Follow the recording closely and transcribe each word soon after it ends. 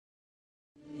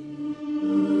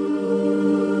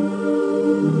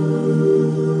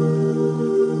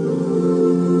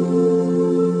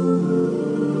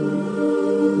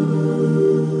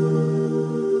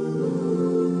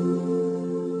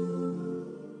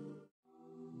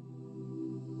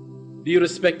Dear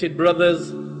respected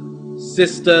brothers,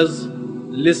 sisters,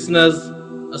 listeners,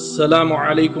 Assalamu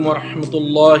alaikum wa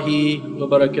rahmatullahi wa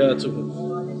barakatuh.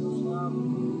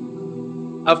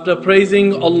 After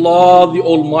praising Allah the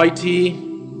Almighty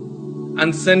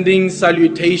and sending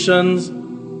salutations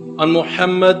on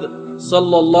Muhammad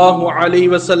sallallahu alaihi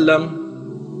wasallam,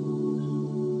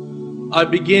 I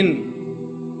begin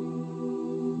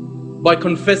by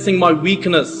confessing my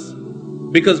weakness,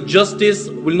 because justice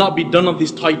will not be done on this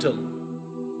title.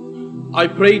 I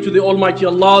pray to the Almighty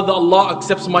Allah that Allah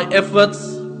accepts my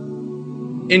efforts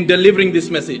in delivering this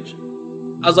message,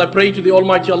 as I pray to the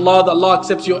Almighty Allah that Allah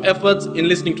accepts your efforts in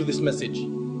listening to this message.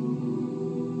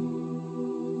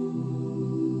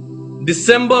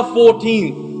 December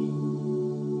 14th,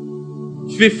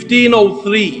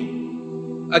 1503,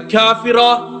 a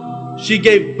kafira, she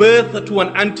gave birth to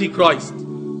an antichrist.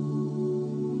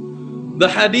 The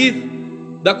hadith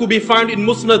that could be found in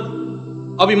Musnad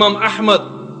of Imam Ahmad,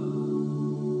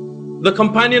 the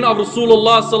companion of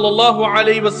Rasulullah sallallahu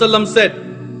alayhi wasallam said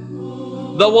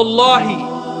that wallahi,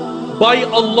 by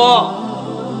Allah,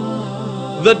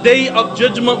 the day of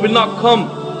judgment will not come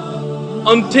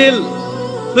until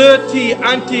 30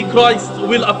 antichrists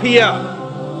will appear,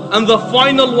 and the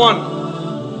final one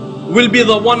will be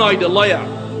the one-eyed liar.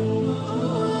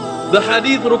 The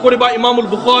hadith recorded by Imam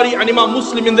al-Bukhari and Imam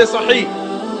Muslim in their Sahih.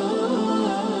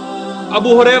 Abu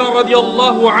Hurairah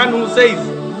radiallahu anhu says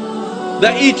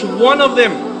that each one of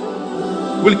them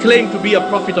will claim to be a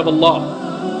prophet of Allah.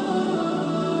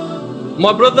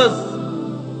 My brothers,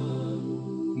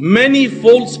 many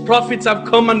false prophets have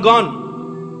come and gone.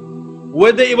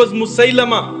 Whether it was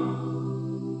Musaylama,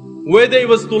 whether it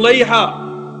was Tulayha,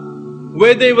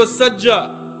 whether it was Sajja,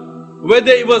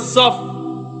 whether it was Saf,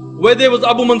 whether it was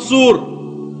Abu Mansur,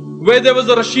 whether it was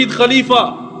Rashid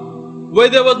Khalifa,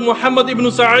 whether it was Muhammad ibn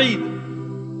Sa'id,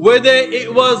 whether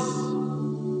it was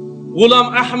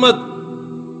Ghulam Ahmad,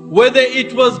 whether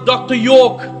it was Dr.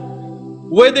 York,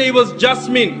 whether it was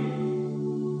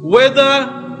Jasmine, whether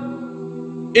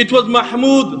it was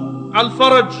Mahmoud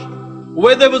Al-Faraj,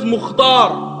 whether it was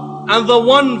Mukhtar, and the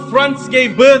one France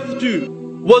gave birth to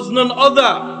was none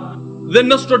other than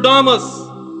Nostradamus,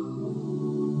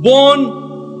 born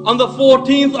on the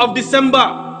 14th of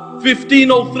December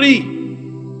 1503.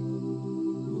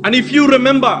 And if you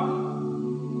remember,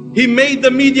 he made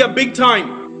the media big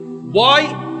time.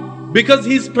 Why? Because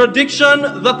his prediction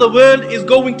that the world is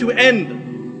going to end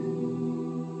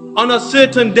on a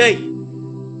certain day,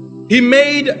 he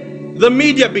made the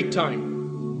media big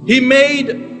time. He made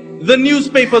the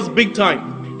newspapers big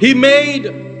time. He made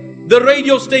the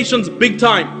radio stations big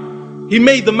time. He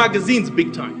made the magazines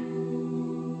big time.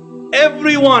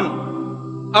 Everyone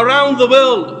around the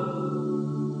world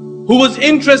who was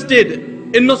interested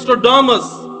in Nostradamus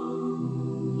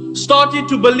started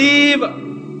to believe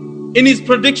in his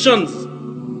predictions,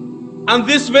 and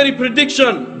this very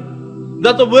prediction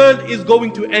that the world is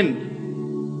going to end.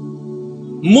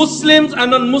 Muslims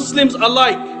and non-Muslims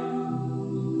alike,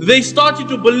 they started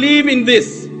to believe in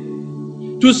this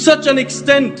to such an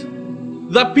extent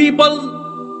that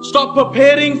people start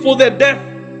preparing for their death.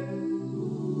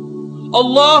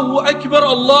 Allahu Akbar,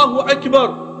 Allahu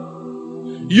Akbar.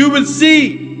 You will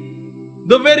see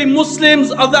the very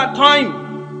Muslims of that time,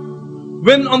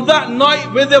 when on that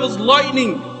night where there was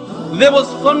lightning, there was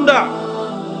thunder,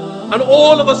 and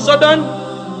all of a sudden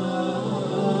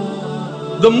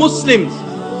the Muslims,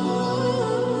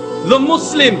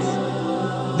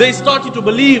 they started to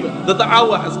believe that the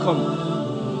hour has come.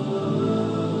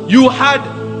 You had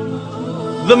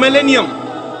the millennium.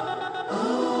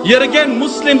 Yet again,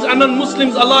 Muslims and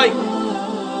non-Muslims alike,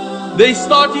 they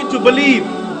started to believe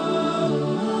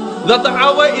that the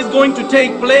hour is going to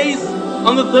take place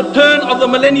on the turn of the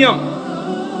millennium,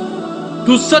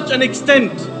 to such an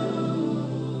extent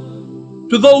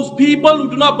to those people who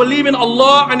do not believe in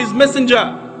Allah and His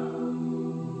Messenger.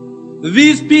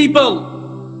 These people,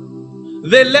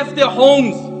 they left their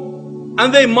homes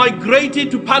and they migrated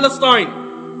to Palestine.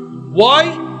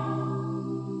 Why?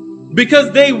 Because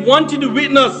they wanted to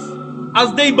witness,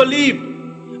 as they believed,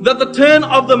 that the turn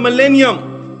of the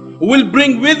millennium will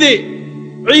bring with it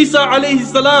Isa alayhi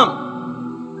salam,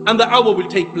 and the hour will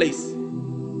take place.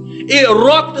 It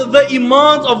rocked the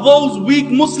imans of those weak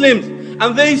Muslims,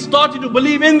 and they started to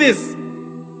believe in this.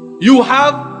 You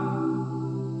have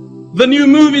the new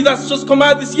movie that's just come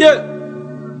out this year,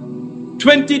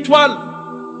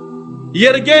 2012.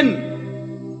 Yet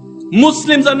again,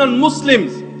 Muslims and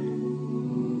non-Muslims,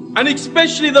 and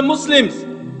especially the Muslims,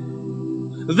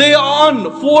 they are on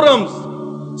forums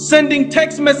sending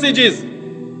text messages.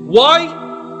 Why?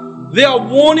 They are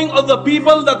warning other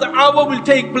people that the hour will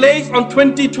take place on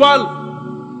 2012.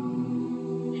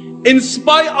 In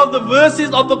spite of the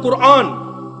verses of the Quran,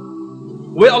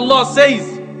 where Allah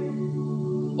says,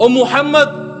 O Muhammad,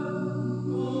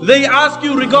 they ask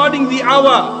you regarding the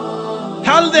hour,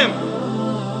 tell them,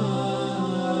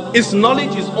 its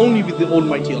knowledge is only with the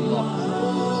Almighty Allah.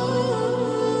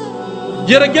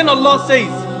 Yet again Allah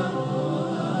says,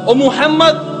 O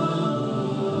Muhammad,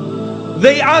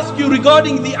 they ask you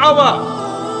regarding the hour,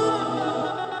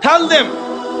 tell them,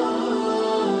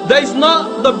 that is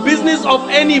not the business of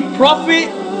any prophet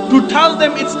to tell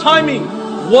them its timing.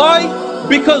 Why?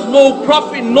 Because no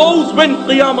prophet knows when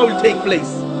Qiyamah will take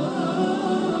place.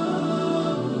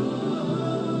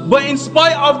 But in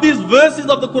spite of these verses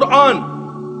of the Quran,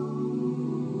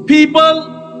 people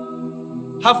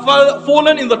have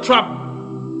fallen in the trap,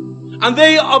 and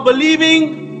they are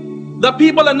believing that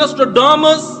people like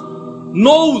Nostradamus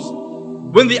knows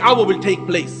when the hour will take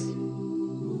place.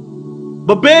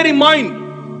 But bear in mind,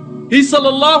 he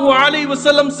sallallahu alayhi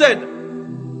wasallam said,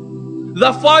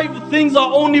 the 5 things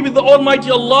are only with the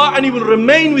Almighty Allah, and He will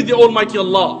remain with the Almighty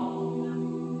Allah.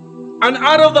 And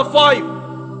out of the 5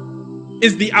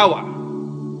 is the hour.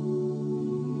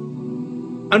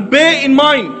 And bear in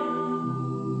mind,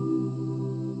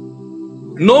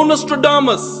 no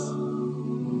Nostradamus,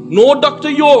 no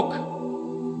Dr. York,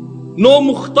 no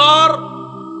Mukhtar,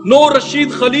 no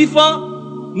Rashid Khalifa,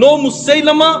 no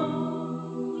Musaylama,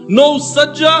 no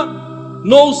Sajja,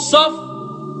 no Saf,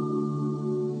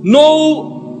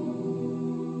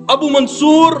 no Abu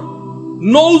Mansur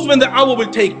knows when the hour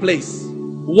will take place.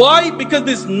 Why? Because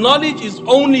this knowledge is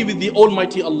only with the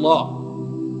Almighty Allah.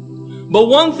 But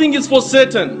one thing is for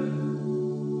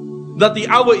certain, that the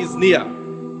hour is near.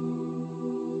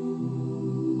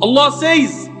 Allah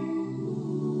says,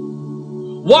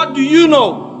 what do you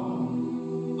know?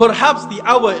 Perhaps the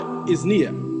hour is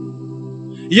near.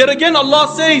 Yet again Allah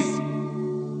says,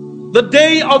 the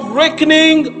day of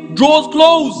reckoning draws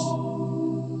close.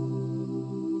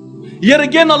 Yet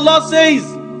again Allah says,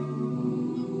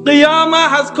 Qiyamah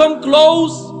has come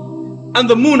close and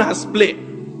the moon has split.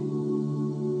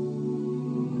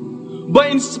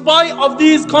 But in spite of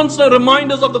these constant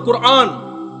reminders of the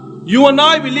Quran, you and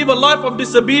I, we live a life of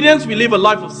disobedience, we live a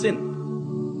life of sin.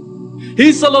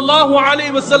 He sallallahu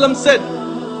alayhi wasallam said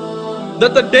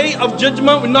that the day of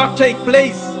judgment will not take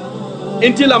place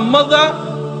until a mother,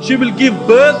 she will give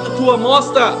birth to a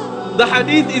master. The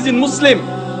hadith is in Muslim.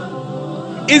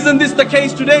 Isn't this the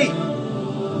case today?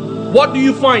 What do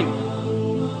you find?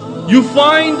 You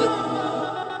find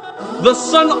the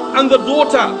son and the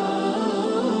daughter,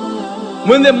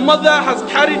 when their mother has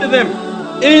carried them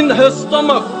in her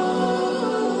stomach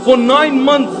for 9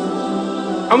 months,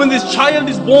 and when this child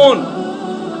is born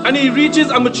and he reaches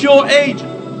a mature age,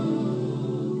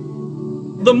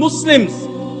 the Muslims,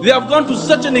 they have gone to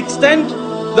such an extent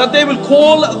that they will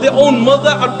call their own mother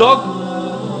a dog,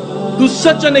 to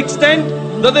such an extent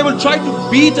that they will try to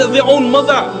beat their own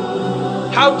mother.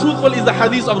 How truthful is the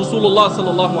hadith of Rasulullah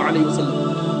sallallahu alayhi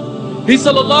wasallam? He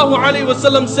sallallahu alayhi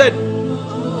wasallam said,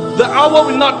 the hour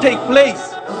will not take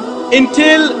place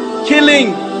until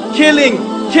killing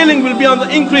will be on the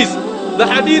increase. The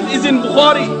hadith is in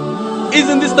Bukhari.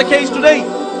 Isn't this the case today?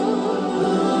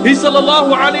 He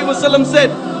sallallahu alayhi wasallam said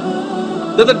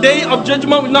that the day of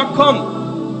judgment will not come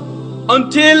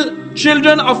until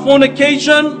children of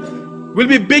fornication will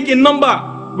be big in number,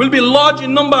 will be large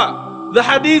in number. The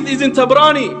hadith is in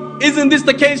Tabrani. Isn't this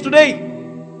the case today?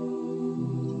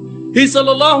 He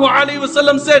sallallahu alayhi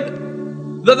wasallam said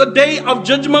that the day of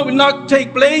judgment will not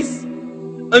take place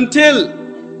until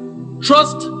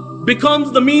trust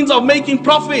becomes the means of making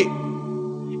profit.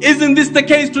 Isn't this the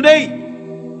case today?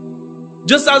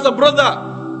 Just as a brother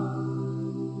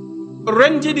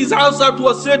rented his house out to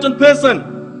a certain person,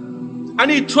 and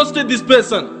he trusted this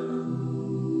person.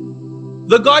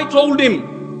 The guy told him,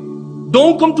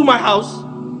 don't come to my house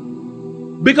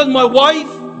because my wife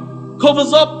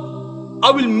covers up.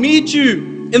 I will meet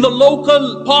you in the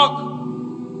local park.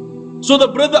 So the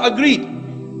brother agreed.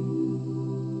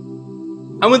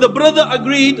 And when the brother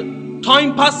agreed,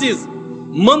 time passes,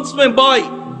 months went by,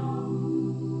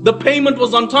 the payment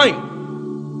was on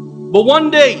time. But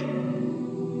one day,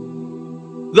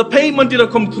 the payment didn't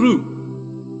come through.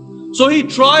 So he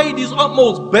tried his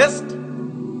utmost best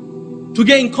to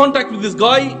get in contact with this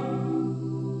guy.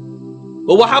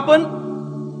 But what happened?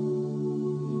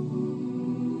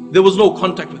 There was no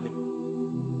contact with him.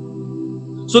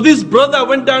 So this brother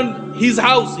went down his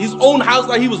house, his own house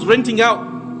that he was renting out.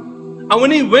 And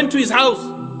when he went to his house,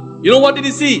 you know what did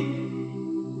he see?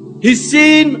 He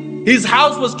seen his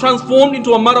house was transformed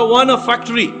into a marijuana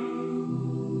factory.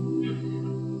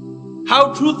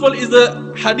 How truthful is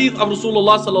the hadith of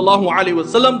Rasulullah sallallahu alaihi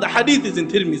wasallam? The hadith is in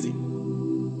Tirmizi.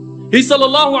 He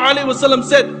sallallahu alaihi wasallam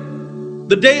said,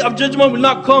 the day of judgment will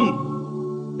not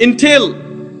come until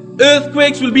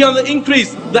earthquakes will be on the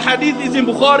increase. The hadith is in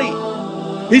Bukhari.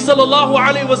 He sallallahu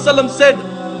alaihi wasallam said,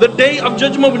 the day of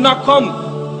judgment will not come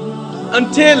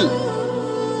until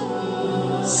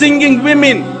singing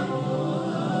women,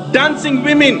 dancing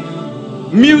women,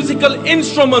 musical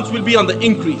instruments will be on the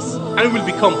increase and will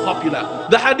become popular.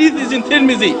 The hadith is in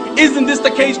Tirmizi. Isn't this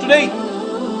the case today?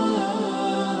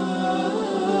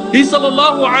 He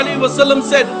sallallahu alaihi wasallam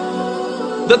said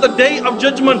that the day of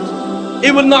judgment,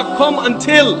 it will not come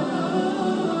until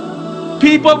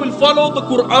people will follow the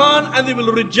Quran and they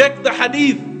will reject the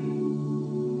hadith.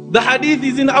 The hadith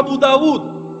is in Abu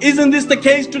Dawood. Isn't this the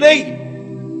case today?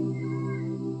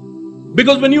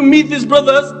 Because when you meet these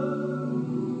brothers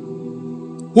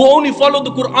who only follow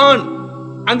the Quran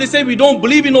and they say we don't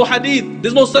believe in no hadith,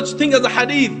 there's no such thing as a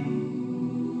hadith,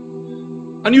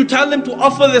 and you tell them to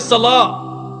offer their salah,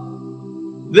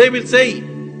 they will say,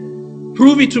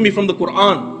 prove it to me from the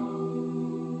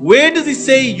Quran. Where does it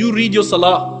say you read your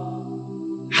salah?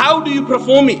 How do you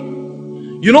perform it?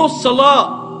 You know,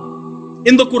 salah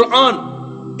in the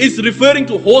Quran is referring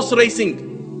to horse racing.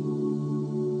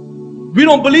 We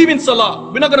don't believe in salah.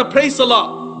 We're not going to pray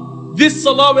salah. This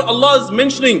salah where Allah is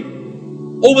mentioning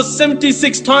over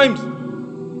 76 times.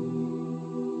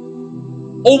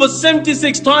 Over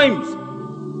 76 times.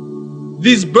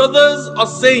 These brothers are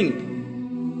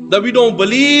saying that we don't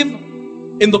believe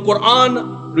in the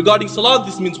Quran regarding salah.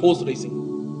 This means horse racing.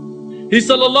 He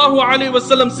sallallahu alaihi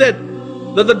wasallam said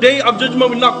that the day of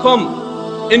judgment will not come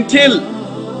until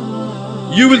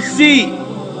you will see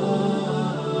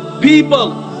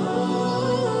people,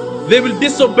 they will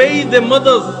disobey their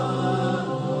mothers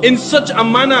in such a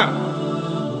manner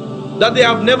that they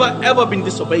have never ever been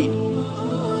disobeyed.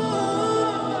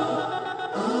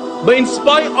 But in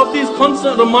spite of these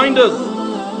constant reminders,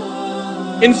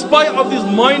 in spite of these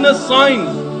minor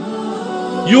signs,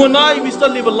 you and I, we still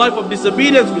live a life of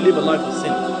disobedience, we live a life of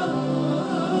sin.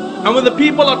 And when the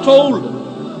people are told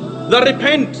that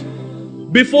repent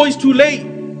before it's too late,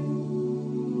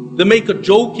 they make a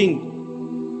joke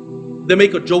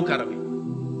out of it.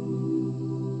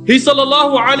 He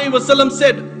sallallahu alaihi wasallam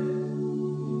said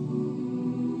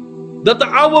that the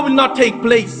hour will not take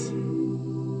place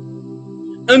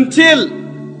until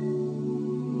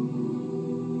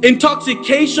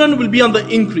intoxication will be on the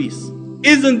increase.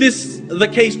 Isn't this the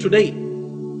case today?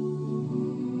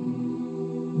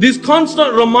 These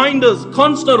constant reminders,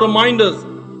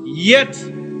 yet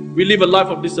we live a life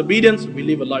of disobedience, we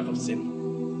live a life of sin.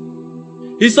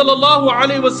 He sallallahu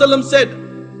alaihi wasallam said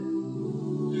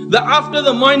that after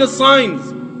the minor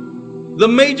signs, the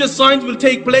major signs will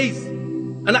take place,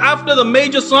 and after the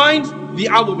major signs, the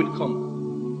hour will come.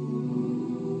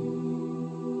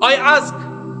 I ask,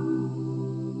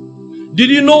 did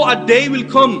you know a day will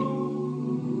come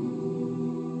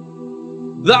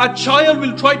that a child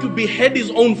will try to behead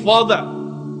his own father?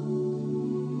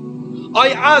 I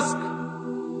ask,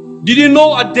 did you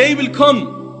know a day will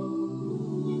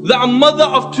come that a mother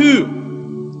of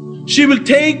two, she will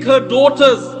take her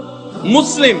daughters,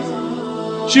 Muslims,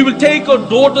 she will take her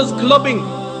daughters clubbing,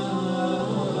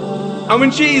 and when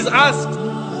she is asked,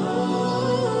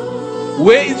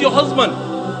 where is your husband?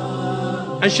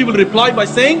 And she will reply by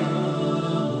saying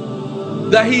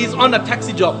that he is on a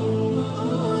taxi job.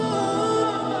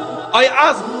 I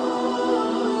ask,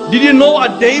 did you know a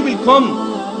day will come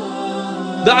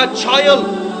that a child,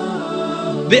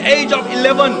 the age of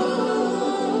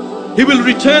 11, he will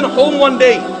return home one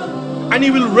day and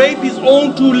he will rape his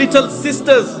own two little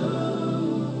sisters,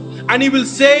 and he will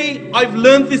say, I've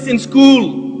learned this in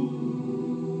school.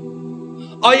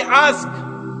 I ask,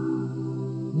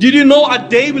 did you know a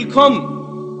day will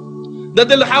come that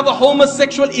they'll have a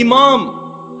homosexual imam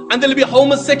and there'll be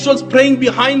homosexuals praying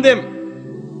behind them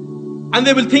and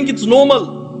they will think it's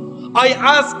normal? I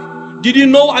ask, did you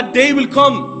know a day will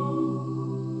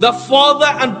come the father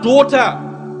and daughter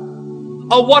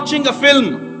are watching a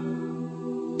film,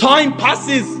 time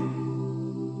passes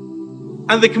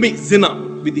and they commit zina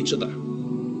with each other?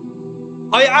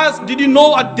 I ask, did you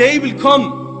know a day will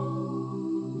come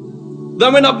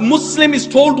that when a Muslim is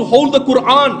told to hold the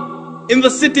Quran in the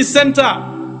city center,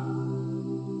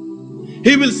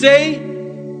 he will say,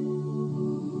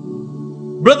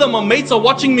 brother, my mates are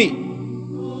watching me.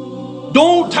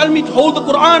 Don't tell me to hold the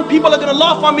Quran. People are going to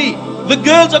laugh at me. The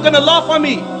girls are going to laugh at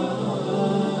me.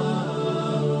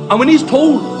 And when he's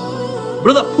told,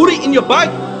 brother, put it in your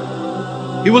bag,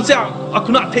 he will say, I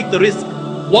could not take the risk.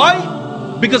 Why?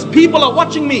 Because people are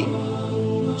watching me.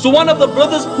 So one of the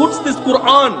brothers puts this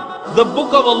Quran, the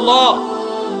book of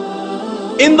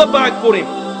Allah, in the bag for him,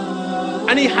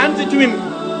 and he hands it to him,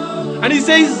 and he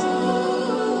says,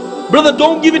 brother,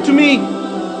 don't give it to me,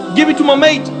 give it to my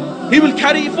mate, he will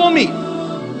carry it for me.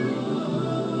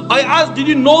 I asked, did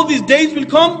you know these days will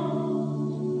come?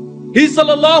 He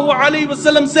sallallahu alayhi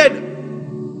wasallam said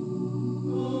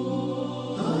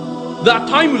that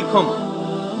time will come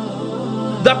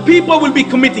that people will be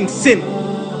committing sin,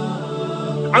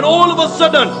 and all of a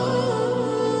sudden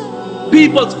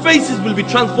people's faces will be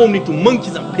transformed into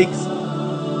monkeys and pigs.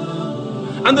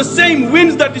 And the same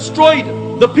winds that destroyed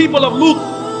the people of Lut,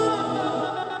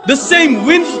 the same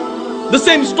winds, the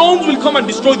same stones will come and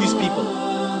destroy these people.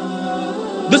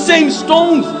 The same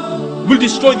stones will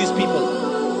destroy these people.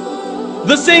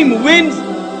 The same winds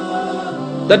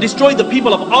that destroyed the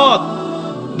people of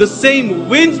Ad, the same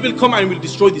winds will come and will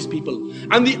destroy these people.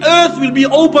 And the earth will be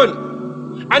open,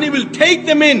 and it will take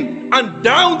them in, and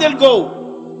down they'll go,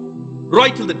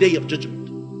 right till the day of judgment.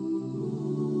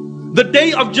 The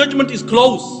day of judgment is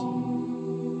close.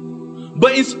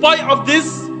 But in spite of this,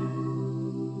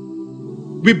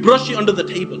 we brush it under the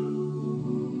table.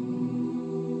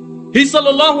 He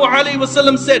sallallahu alayhi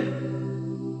wasallam said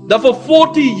that for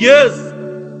 40 years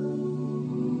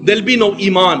there'll be no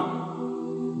iman.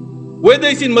 Whether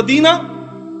it's in Medina,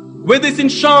 whether it's in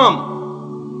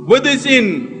Sham, whether it's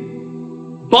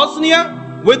in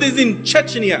Bosnia, whether it's in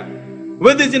Chechnya,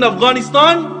 whether it's in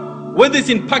Afghanistan, whether it's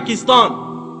in Pakistan,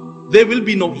 there will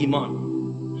be no iman.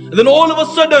 And then all of a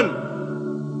sudden,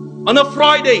 on a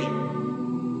Friday,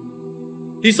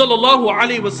 he sallallahu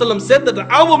alayhi wasallam said that the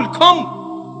hour will come.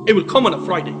 It will come on a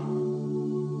Friday.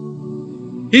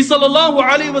 He sallallahu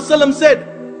alayhi wasallam said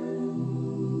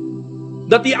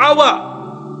that the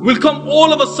hour will come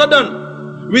all of a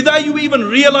sudden without you even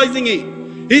realizing it.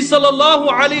 He sallallahu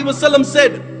alayhi wasallam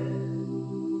said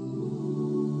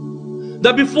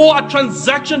that before a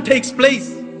transaction takes place,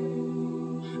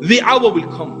 the hour will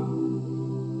come.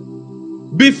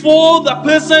 Before the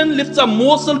person lifts a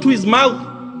morsel to his mouth,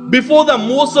 before the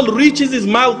morsel reaches his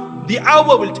mouth, the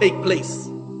hour will take place.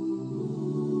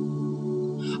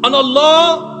 And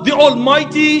Allah the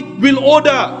Almighty will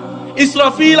order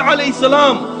Israfil alayhi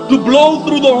salam to blow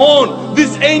through the horn.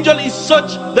 This angel is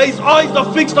such that his eyes are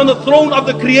fixed on the throne of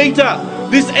the Creator.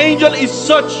 This angel is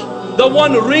such, the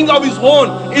one ring of his horn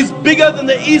is bigger than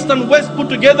the east and west put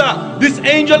together. This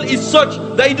angel is such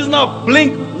that he does not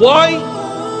blink. Why?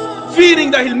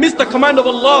 Fearing that he'll miss the command of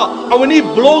Allah. And when he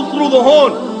blows through the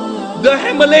horn, the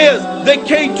Himalayas, the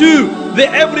K2, the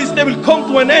Everest, they will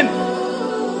come to an end.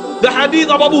 The hadith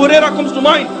of Abu Huraira comes to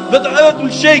mind, that the earth will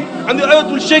shake, and the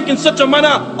earth will shake in such a manner,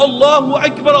 Allahu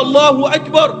Akbar, Allahu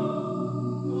Akbar.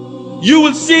 You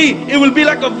will see, it will be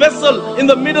like a vessel in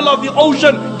the middle of the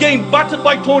ocean getting battered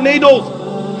by tornadoes.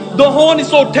 The horn is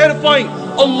so terrifying,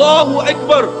 Allahu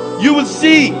Akbar. You will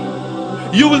see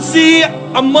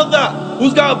a mother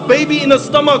who's got a baby in her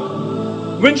stomach.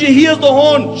 When she hears the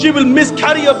horn, she will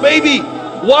miscarry a baby.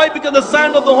 Why? Because the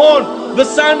sound of the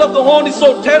horn is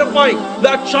so terrifying.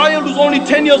 That child who's only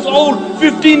 10 years old,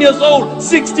 15 years old,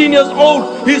 16 years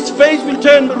old, his face will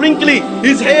turn wrinkly,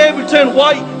 his hair will turn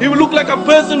white, he will look like a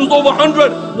person who's over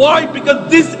 100. Why?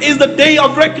 Because this is the day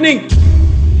of reckoning.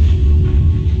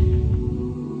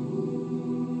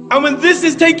 And when this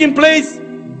is taking place,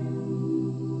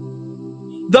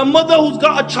 the mother who's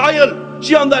got a child,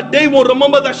 she on that day won't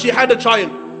remember that she had a child.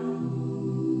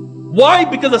 Why?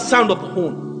 Because the sound of the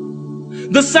horn.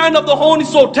 The sound of the horn is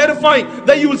so terrifying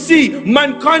that you will see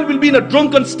mankind will be in a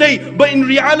drunken state, but in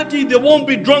reality they won't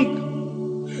be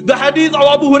drunk. The hadith of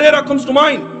Abu Huraira comes to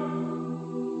mind.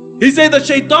 He said that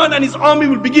Shaitan and his army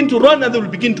will begin to run and they will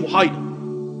begin to hide.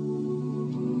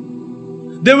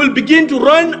 They will begin to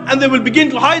run and they will begin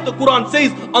to hide. The Quran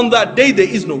says on that day there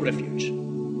is no refuge.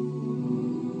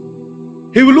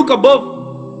 He will look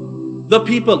above the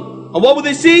people, and what will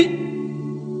they see?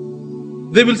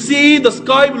 They will see the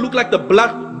sky will look like the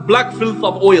black filth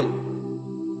of oil.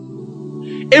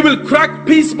 It will crack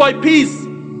piece by piece.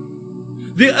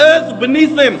 The earth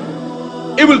beneath them,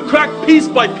 it will crack piece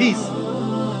by piece.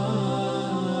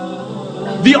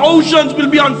 The oceans will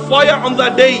be on fire on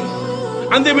that day,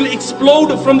 and they will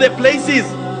explode from their places.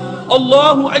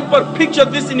 Allahu Akbar, picture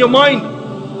this in your mind,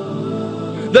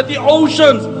 that the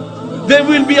oceans, they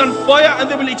will be on fire and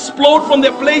they will explode from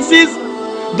their places.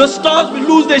 The stars will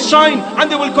lose their shine and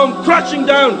they will come crashing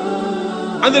down,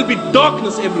 and there will be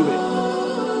darkness everywhere.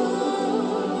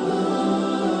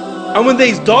 And when there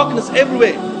is darkness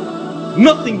everywhere,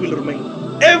 nothing will remain.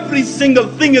 Every single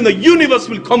thing in the universe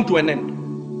will come to an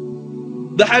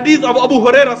end. The hadith of Abu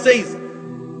Huraira says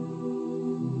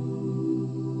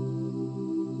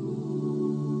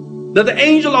that the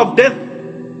angel of death,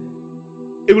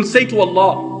 it will say to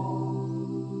Allah,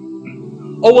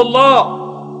 "Oh Allah,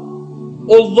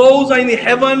 all those are in the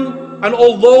heaven and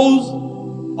all those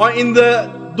are in the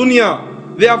dunya,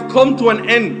 they have come to an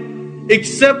end,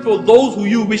 except for those who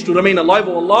you wish to remain alive,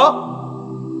 O Allah."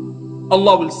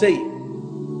 Allah will say,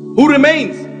 "Who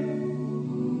remains?"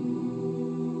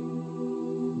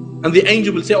 And the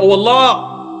angel will say, "Oh Allah,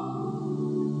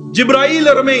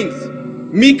 Jibreel remains,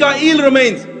 Mikael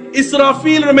remains,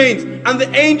 Israfil remains, and the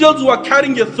angels who are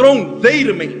carrying your throne, they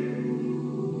remain."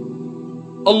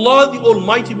 Allah the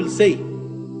Almighty will say,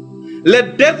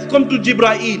 "Let death come to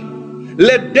Jibreel,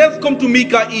 let death come to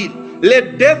Mikael,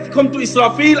 let death come to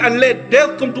Israfil, and let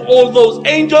death come to all those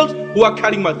angels who are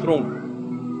carrying my throne."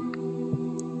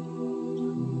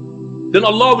 Then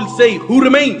Allah will say, "Who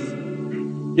remains?"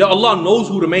 Ya Allah knows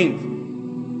who remains.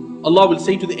 Allah will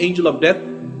say to the angel of death,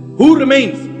 "Who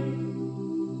remains?"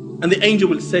 And the angel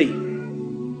will say,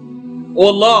 "Oh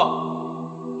Allah,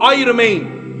 I remain,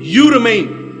 you remain,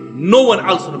 no one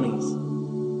else remains."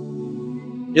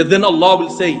 Yet then Allah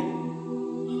will say,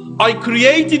 "I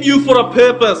created you for a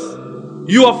purpose.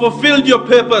 You have fulfilled your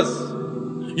purpose.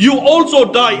 You also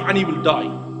die, and he will die."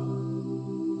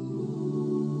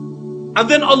 And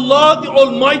then Allah the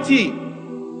Almighty,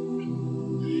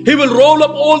 He will roll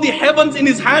up all the heavens in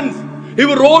His hands. He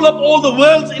will roll up all the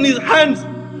worlds in His hands.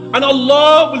 And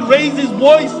Allah will raise His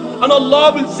voice and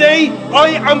Allah will say, "I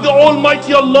am the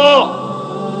Almighty Allah.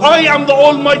 I am the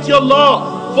Almighty Allah.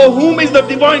 For whom is the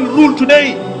divine rule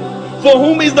today? For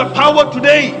whom is the power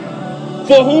today?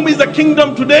 For whom is the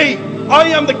kingdom today? I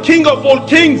am the King of all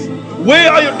kings. Where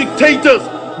are your dictators?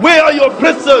 Where are your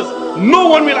oppressors?" No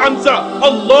one will answer.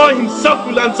 Allah Himself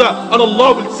will answer. And Allah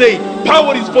will say,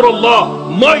 "Power is for Allah.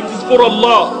 Might is for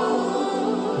Allah.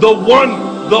 The one,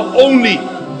 the only,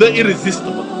 the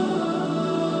irresistible."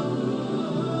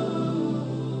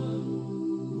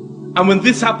 And when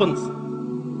this happens,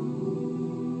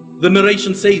 the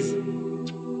narration says,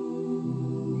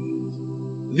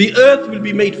 the earth will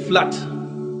be made flat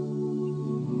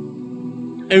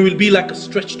and will be like a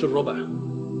stretched rubber.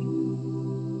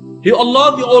 Allah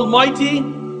the Almighty,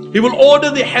 He will order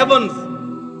the heavens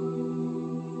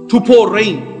to pour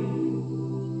rain.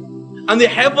 And the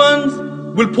heavens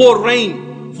will pour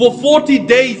rain for 40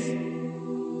 days.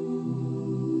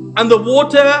 And the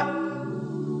water,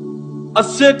 a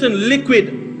certain liquid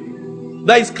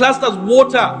that is classed as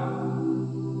water,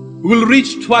 will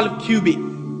reach 12 cubic.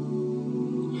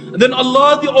 And then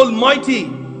Allah the Almighty,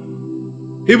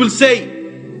 He will say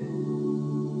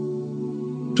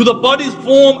to the bodies,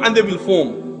 "Form," and they will form.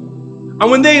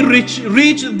 And when they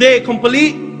reach their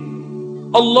complete,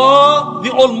 Allah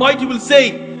the Almighty will say,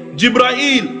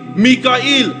 "Jibreel,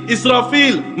 Mikael,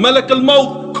 Israfil, Malak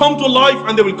al-Maut, come to life,"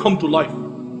 and they will come to life.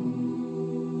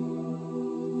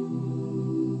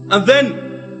 And then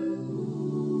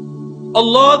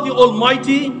Allah the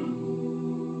Almighty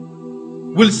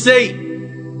will say,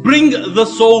 "Bring the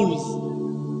souls."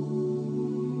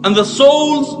 And the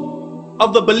souls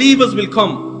of the believers will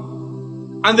come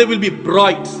and they will be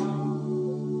bright.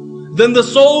 Then the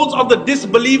souls of the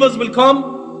disbelievers will come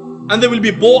and they will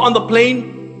be borne on the plain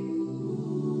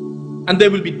and they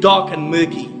will be dark and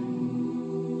murky.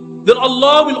 Then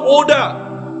Allah will order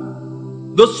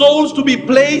the souls to be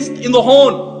placed in the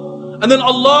horn, and then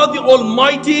Allah the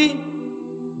Almighty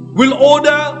will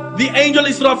order the angel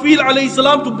Israfil alayhi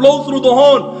salam to blow through the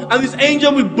horn, and this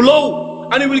angel will blow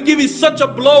and he will give it such a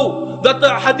blow that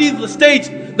the hadith states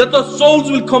that the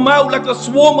souls will come out like a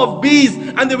swarm of bees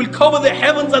and they will cover the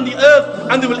heavens and the earth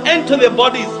and they will enter their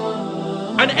bodies.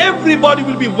 And everybody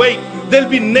will be awake, they'll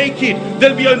be naked,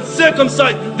 they'll be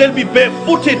uncircumcised, they'll be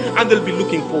barefooted and they'll be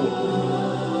looking forward.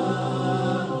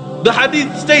 The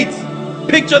hadith states,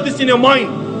 picture this in your mind,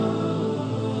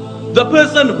 the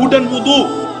person who done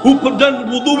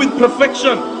wudu with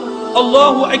perfection,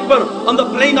 Allahu Akbar, on the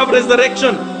plane of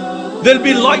resurrection, there'll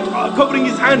be light covering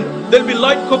his hand, there'll be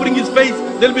light covering his face,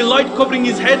 there'll be light covering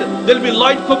his head, there'll be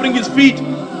light covering his feet,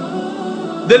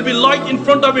 there'll be light in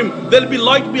front of him, there'll be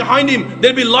light behind him,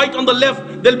 there'll be light on the left,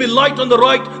 there'll be light on the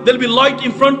right, there'll be light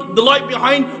in front, the light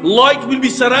behind, light will be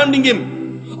surrounding him.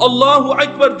 Allahu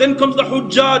Akbar. Then comes the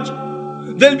Hujjaj,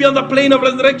 they'll be on the plane of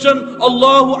resurrection,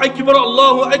 Allahu Akbar,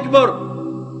 Allahu Akbar.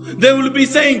 They will be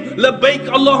saying, Labbaik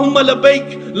Allahumma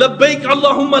Labbaik, Labbaik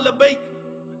Allahumma Labbaik.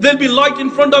 There'll be light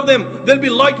in front of them, there'll be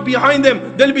light behind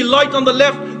them, there'll be light on the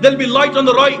left, there'll be light on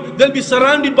the right, they'll be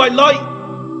surrounded by light.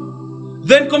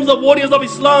 Then comes the warriors of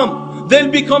Islam. They will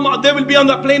be on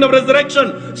the plane of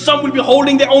resurrection. Some will be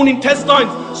holding their own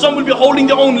intestines, some will be holding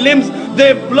their own limbs.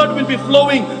 Their blood will be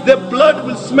flowing, their blood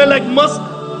will smell like musk.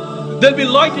 There'll be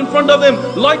light in front of them,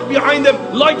 light behind them,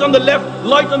 light on the left,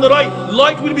 light on the right.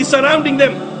 Light will be surrounding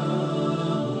them.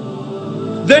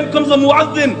 Then comes the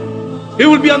muazzin. He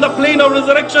will be on the plane of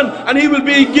resurrection and he will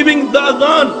be giving the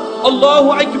adhan. Allahu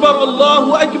Akbar,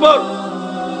 Allahu Akbar.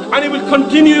 And he will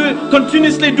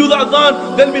continuously do the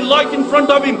adhan. There'll be light in front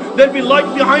of him. There'll be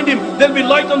light behind him. There'll be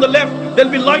light on the left.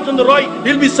 There'll be light on the right.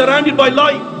 He'll be surrounded by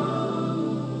light.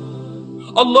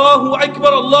 Allahu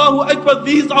Akbar, Allahu Akbar.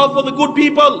 These are for the good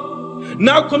people.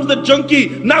 Now comes the junkie,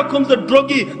 now comes the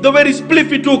druggie, the very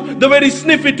spliff he took, the very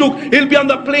sniff he took. He'll be on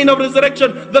the plane of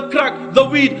resurrection. The crack, the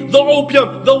weed, the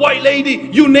opium, the white lady,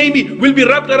 you name it, will be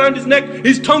wrapped around his neck.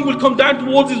 His tongue will come down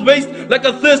towards his waist like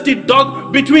a thirsty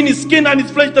dog. Between his skin and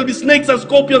his flesh there'll be snakes and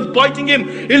scorpions biting him.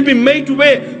 He'll be made to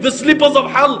wear the slippers of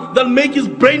hell that'll make his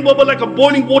brain bubble like a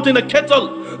boiling water in a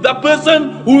kettle. That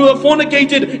person who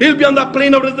fornicated, he'll be on that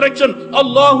plane of resurrection.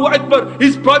 Allahu Akbar.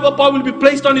 His private part will be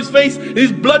placed on his face.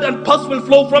 His blood and pus will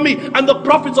flow from it. And the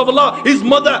prophets of Allah, his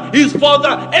mother, his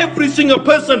father, every single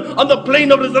person on the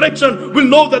plane of resurrection will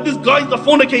know that this guy is the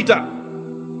fornicator.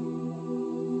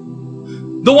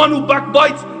 The one who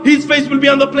backbites, his face will be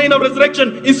on the plane of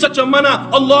resurrection in such a manner.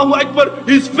 Allahu Akbar.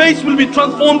 His face will be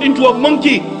transformed into a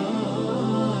monkey.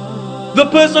 The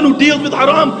person who deals with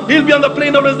haram, he'll be on the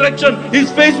plane of resurrection.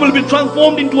 His face will be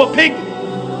transformed into a pig.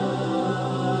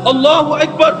 Allahu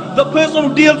Akbar. The person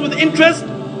who deals with interest,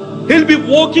 he'll be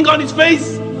walking on his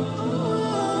face.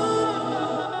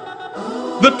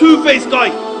 The two-faced guy.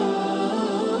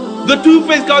 The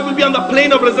two-faced guy will be on the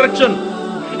plane of resurrection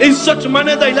in such a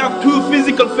manner that he'll have two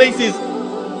physical faces.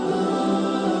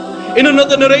 In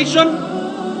another narration,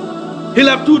 he'll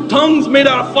have two tongues made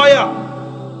out of fire.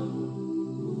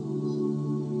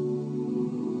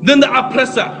 Then the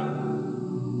oppressor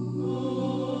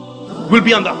will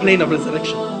be on the plane of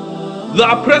resurrection. The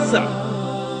oppressor,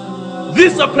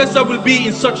 this oppressor will be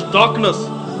in such darkness.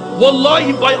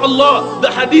 Wallahi, by Allah,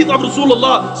 the hadith of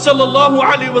Rasulullah sallallahu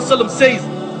alaihi wasallam says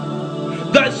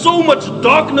that so much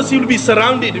darkness he will be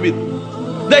surrounded with,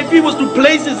 that if he was to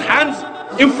place his hands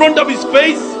in front of his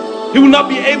face, he will not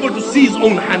be able to see his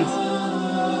own hands.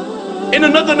 In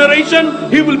another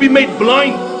narration, he will be made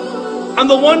blind. And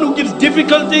the one who gives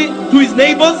difficulty to his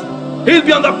neighbors, he'll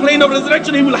be on the plane of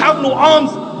resurrection. He will have no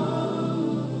arms.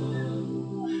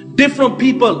 Different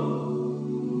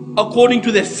people, according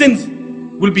to their sins,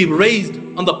 will be raised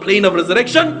on the plane of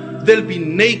resurrection. They'll be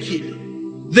naked.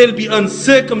 They'll be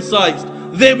uncircumcised.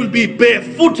 They will be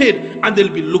barefooted and they'll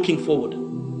be looking forward.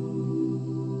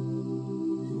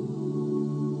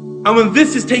 And when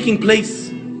this is taking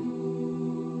place,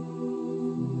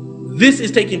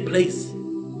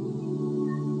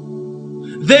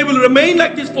 they will remain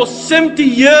like this for 70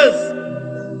 years.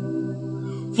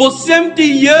 For 70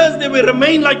 years they will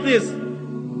remain like this.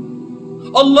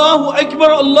 Allahu Akbar,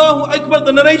 Allahu Akbar.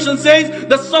 The narration says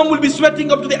that some will be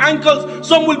sweating up to the ankles,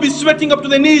 some will be sweating up to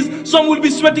their knees, some will be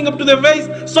sweating up to their face,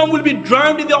 some will be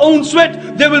drowned in their own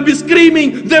sweat. They will be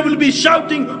screaming, they will be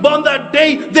shouting, but on that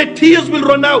day their tears will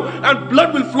run out and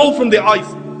blood will flow from their eyes.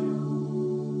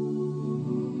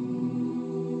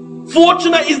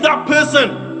 Fortunate is that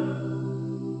person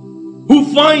who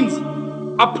finds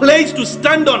a place to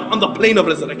stand on the plane of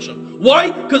resurrection.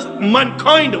 Why? Because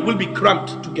mankind will be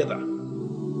cramped together.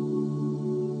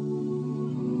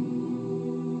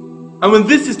 And when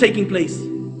this is taking place,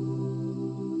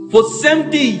 for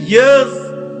 70 years,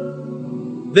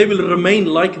 they will remain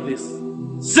like this.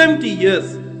 70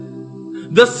 years.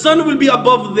 The sun will be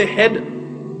above their head.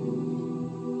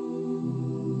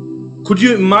 Could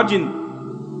you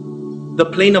imagine the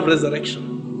plane of resurrection?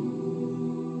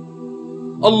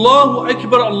 Allahu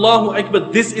Akbar, Allahu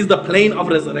Akbar. This is the plane of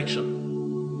resurrection.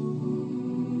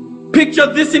 Picture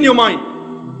this in your mind.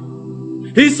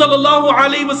 He sallallahu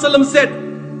alayhi wasallam said,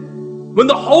 when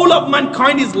the whole of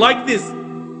mankind is like this,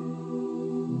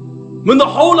 when the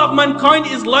whole of mankind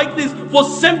is like this for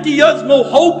 70 years, no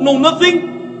hope, no nothing,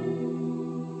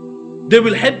 they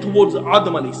will head towards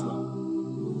Adam alayhi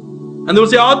salam. And they will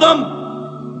say,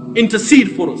 Adam,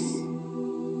 intercede for us.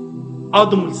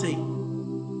 Adam will say,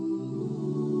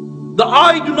 that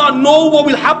I do not know what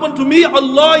will happen to me.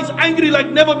 Allah is angry like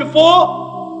never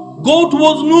before. Go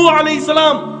towards Nuh alayhi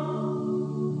salam.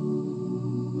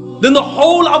 Then the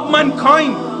whole of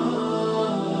mankind,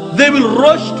 they will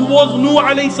rush towards Nuh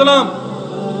alayhi salam.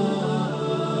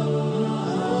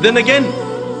 Then again,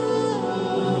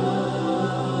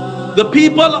 the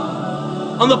people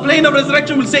on the plane of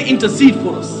resurrection will say, intercede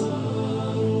for us.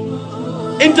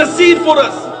 Intercede for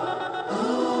us.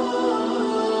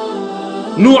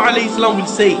 Nuh alayhi salam will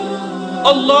say,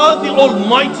 Allah the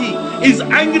Almighty is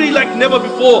angry like never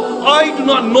before. I do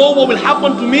not know what will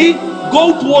happen to me.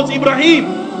 go towards Ibrahim.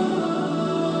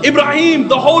 Ibrahim,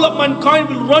 the whole of mankind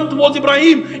will run towards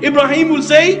Ibrahim. Ibrahim will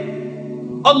say,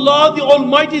 Allah the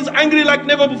Almighty is angry like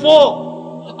never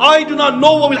before. I do not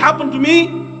know what will happen to me.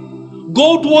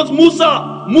 Go towards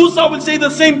Musa. Musa will say the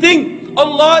same thing.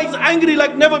 Allah is angry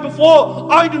like never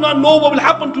before. I do not know what will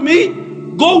happen to me.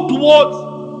 Go towards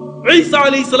Isa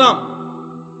alayhi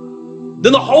salam.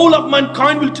 Then the whole of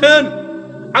mankind will turn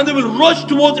and they will rush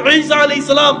towards Isa alayhi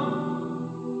salam.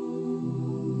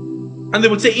 And they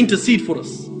will say, intercede for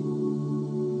us.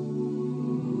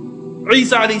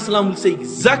 Isa alayhi salam will say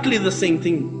exactly the same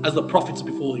thing as the prophets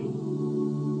before him.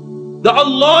 That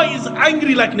Allah is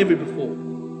angry like never before.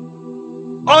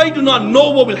 I do not know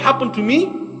what will happen to me.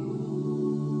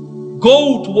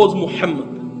 Go towards Muhammad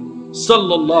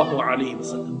sallallahu alayhi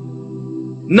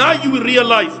wasallam. Now you will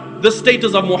realize the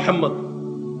status of Muhammad.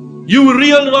 You will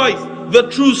realize the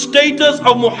true status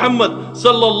of Muhammad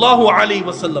sallallahu alayhi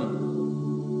wasallam.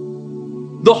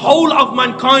 The whole of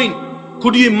mankind,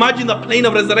 could you imagine the plane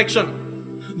of resurrection?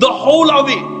 The whole of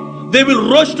it, they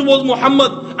will rush towards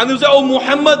Muhammad and they will say, oh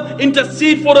Muhammad,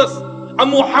 intercede for us.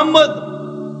 And Muhammad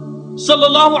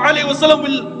sallallahu alayhi wasallam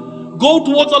will go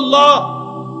towards Allah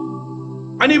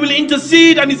and he will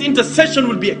intercede and his intercession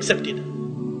will be accepted.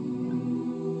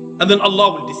 And then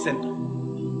Allah will descend.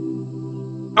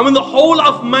 And when the whole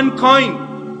of mankind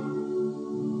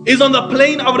is on the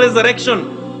plane of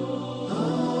resurrection,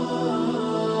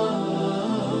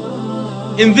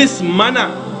 in this manner,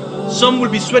 some will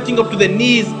be sweating up to their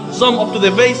knees, some up to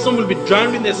their waist, some will be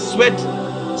drowned in their sweat.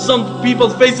 Some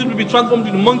people's faces will be transformed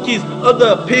into monkeys,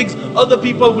 other pigs, other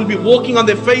people will be walking on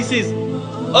their faces,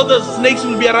 other snakes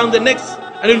will be around their necks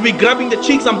and will be grabbing their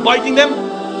cheeks and biting them.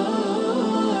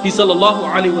 He sallallahu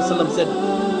alayhi wasallam said,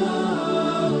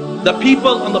 the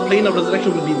people on the plane of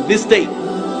resurrection will be in this day.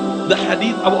 The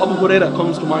hadith of Abu Huraira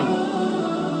comes to mind.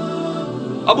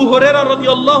 Abu Huraira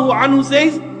radiallahu anhu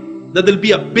says that there will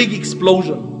be a big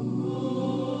explosion.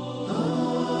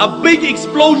 A big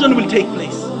explosion will take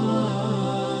place.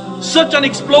 Such an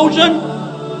explosion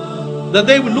that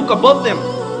they will look above them.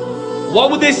 What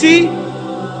would they see?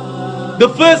 The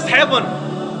first heaven,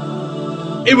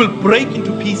 it will break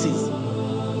into pieces.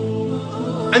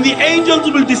 And the angels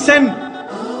will descend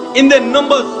in their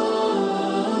numbers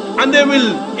and they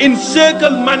will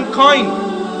encircle mankind.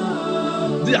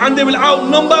 And they will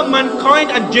outnumber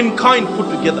mankind and jinkind put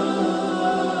together.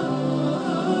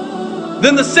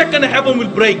 Then the second heaven will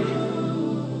break.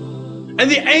 And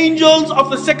the angels of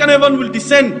the second heaven will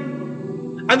descend.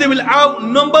 And they will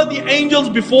outnumber the angels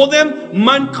before them,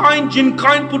 mankind,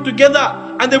 jinkind put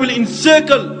together. And they will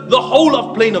encircle the whole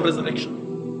of plane of resurrection.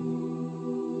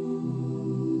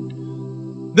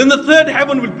 Then the third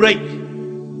heaven will break.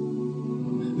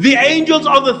 The angels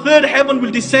of the third heaven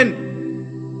will descend.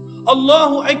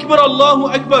 Allahu Akbar, Allahu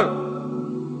Akbar.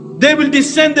 They will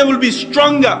descend, they will be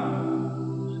stronger.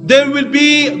 They will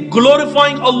be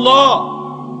glorifying Allah.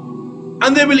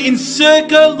 And they will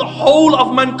encircle the whole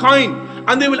of mankind.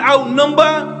 And they will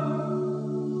outnumber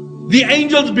the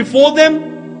angels before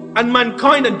them and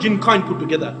mankind and jinkind put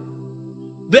together.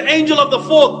 The angel of the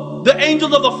fourth, the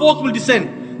angels of the fourth will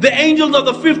descend. The angels of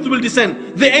the fifth will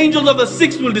descend. The angels of the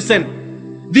sixth will descend.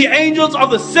 The angels of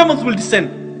the seventh will descend.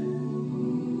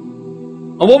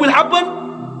 And what will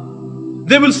happen?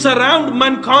 They will surround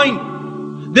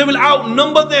mankind. They will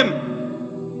outnumber them.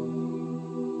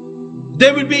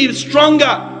 They will be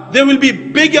stronger. They will be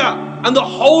bigger. And the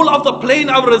whole of the plane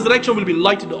of resurrection will be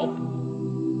lighted up.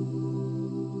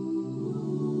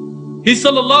 He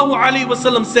sallallahu alayhi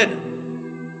wasallam said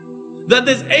that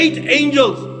there's 8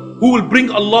 angels who will bring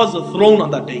Allah's throne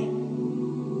on that day.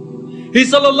 He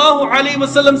sallallahu alayhi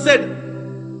wasallam said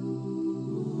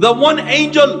that one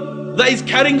angel that is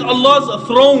carrying Allah's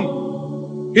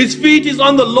throne, his feet is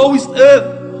on the lowest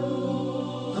earth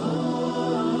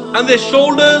and their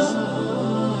shoulders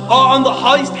are on the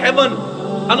highest heaven,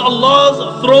 and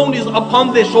Allah's throne is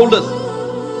upon their shoulders.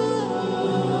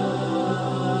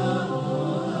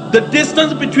 The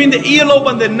distance between the earlobe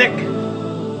and their neck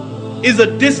is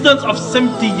a distance of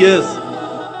 70 years.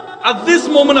 At this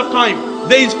moment of time,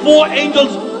 there is 4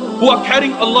 angels who are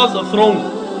carrying Allah's throne.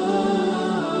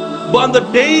 But on the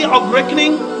day of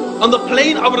reckoning, on the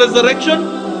plane of resurrection,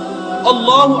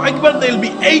 Allahu Akbar, there will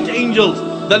be 8 angels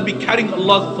that will be carrying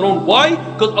Allah's throne. Why?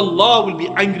 Because Allah will be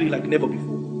angry like never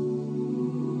before.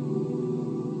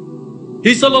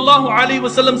 He sallallahu alayhi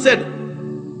wasallam said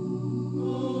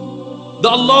that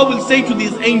Allah will say to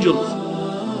these angels,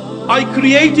 I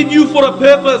created you for a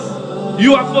purpose.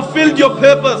 You have fulfilled your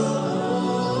purpose.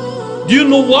 Do you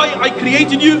know why I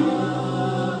created you?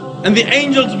 And the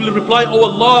angels will reply, oh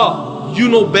Allah, you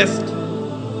know best.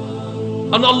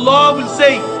 And Allah will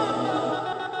say,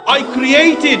 I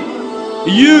created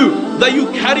you that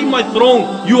you carry my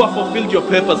throne. You have fulfilled your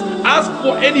purpose. Ask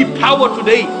for any power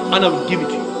today and I will give it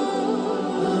to you.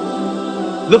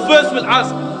 The first will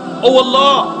ask, oh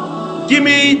Allah, give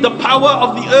me the power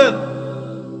of the earth,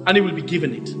 and he will be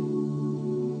given it.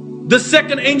 The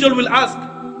second angel will ask,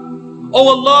 oh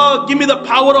Allah, give me the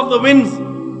power of the winds,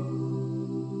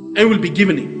 and will be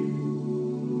given it.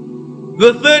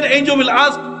 The third angel will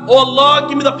ask, oh Allah,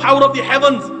 give me the power of the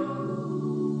heavens,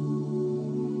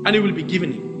 and he will be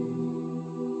given it.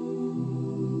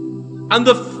 And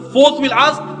the fourth will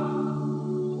ask,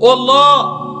 oh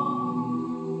Allah,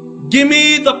 give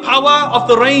me the power of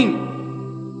the rain,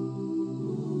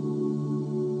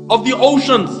 of the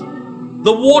oceans,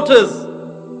 the waters,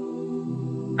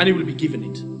 and he will be given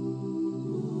it.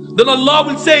 Then Allah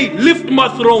will say, lift my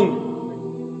throne.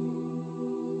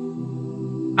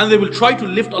 And they will try to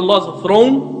lift Allah's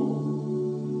throne,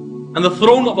 and the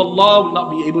throne of Allah will not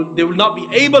be able, they will not be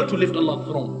able to lift Allah's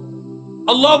throne.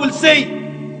 Allah will say,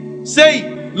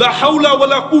 La hawla wa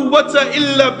la quwwata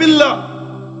illa billah.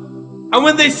 And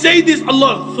when they say this,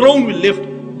 Allah's throne will lift.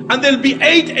 And there will be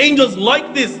 8 angels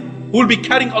like this who will be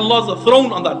carrying Allah's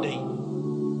throne on that day.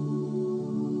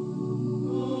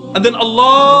 And then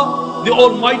Allah, the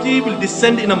Almighty, will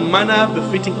descend in a manner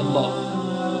befitting Allah.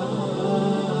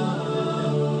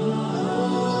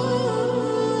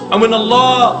 And when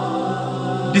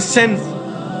Allah descends,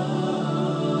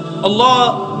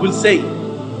 Allah will say,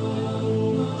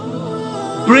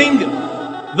 bring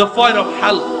the fire of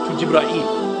hell to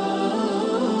Jibreel.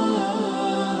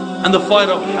 And the fire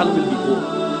of hell will be born.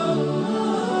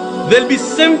 There will be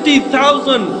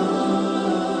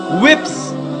 70,000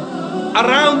 whips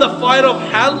around the fire of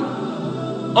hell.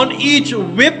 On each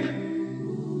whip,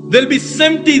 there will be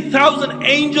 70,000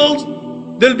 angels.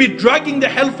 They will be dragging the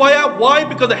hellfire. Why?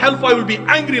 Because the hellfire will be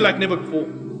angry like never before.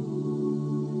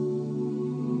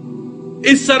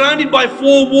 It's surrounded by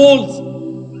 4 walls.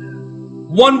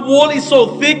 One wall is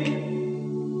so thick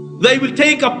that it will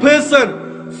take a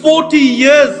person 40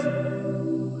 years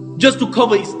just to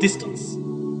cover its distance.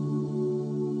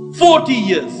 40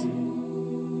 years.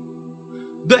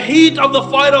 The heat of the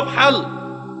fire of hell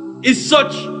is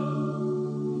such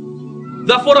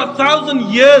that for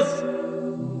 1,000 years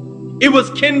it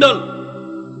was kindled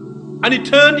and it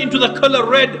turned into the color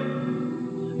red.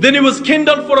 Then it was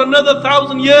kindled for another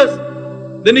 1,000 years.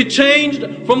 Then it changed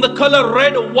from the color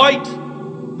red white.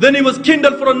 Then it was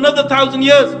kindled for another 1,000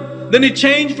 years. Then it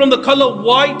changed from the color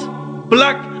white,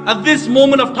 black. At this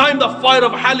moment of time, the fire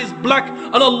of hell is black,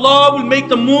 and Allah will make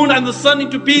the moon and the sun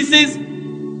into pieces,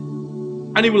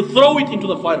 and He will throw it into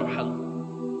the fire of hell.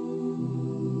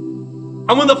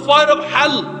 And when the fire of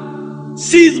hell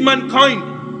sees mankind,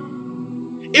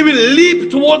 it will leap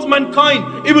towards mankind,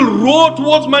 it will roar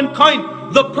towards mankind.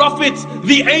 The prophets,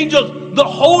 the angels, the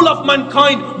whole of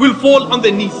mankind will fall on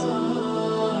their knees.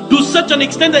 To such an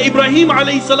extent that Ibrahim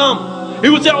alayhi salam, he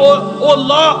would say, oh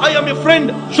Allah, I am your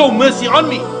friend, show mercy on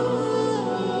me.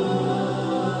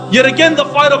 Yet again the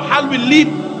fire of hell will leap.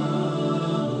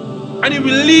 And it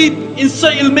will leap, it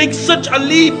will make such a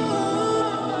leap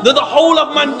that the whole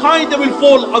of mankind, they will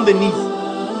fall on their knees.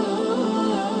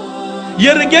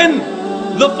 Yet again,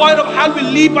 the fire of hell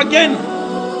will leap again.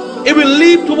 It will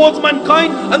leap towards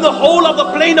mankind, and the whole of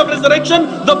the plane of resurrection,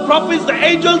 the prophets, the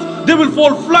angels, they will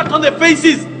fall flat on their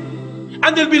faces.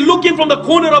 And they'll be looking from the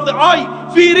corner of the eye,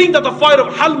 fearing that the fire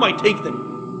of hell might take them.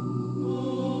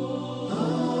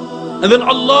 And then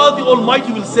Allah the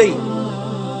Almighty will say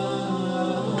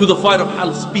to the fire of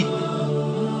hell, speak.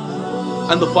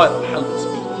 And the fire of hell will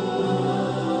speak.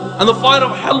 And the fire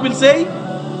of hell will say,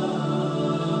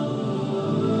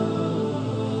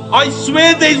 I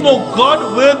swear there is no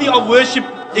God worthy of worship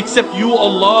except you,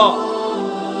 Allah.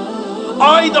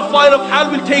 I, the fire of hell,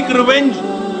 will take revenge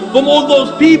from all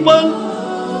those people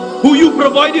who you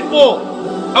provided for.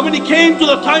 And when it came to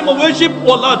the time of worship,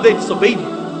 Allah, they disobeyed you.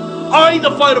 I,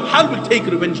 the fire of hell, will take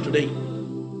revenge today.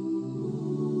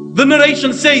 The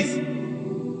narration says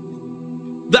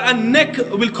that a neck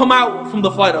will come out from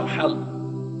the fire of hell.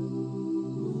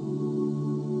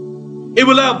 It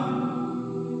will have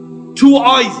 2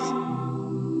 eyes.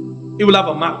 It will have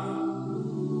a mouth.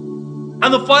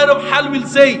 And the fire of hell will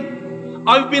say,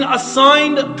 I've been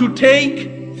assigned to take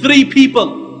 3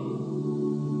 people.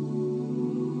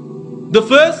 The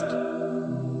first,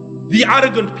 the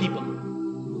arrogant people.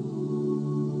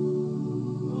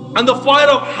 And the fire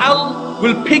of hell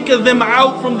will pick them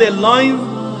out from their lines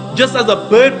just as a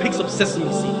bird picks up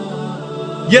sesame seed.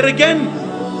 Yet again,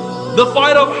 the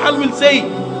fire of hell will say,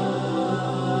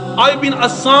 I've been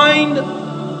assigned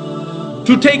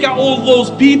to take out all those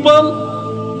people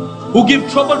who give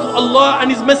trouble to Allah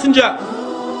and His Messenger,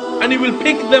 and He will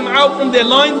pick them out from their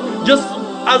lines just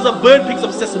as a bird picks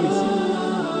up sesame seed.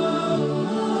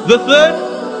 The third,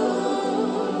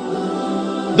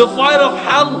 the fire of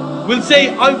hell will say,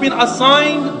 I've been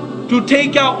assigned to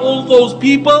take out all those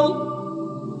people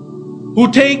who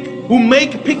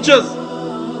make pictures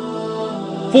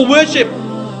for worship,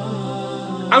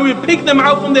 and we'll pick them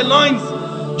out from their lines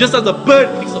just as a bird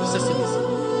picks up sesame seed.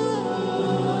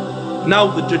 Now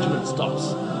the judgment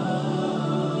starts.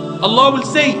 Allah will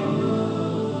say,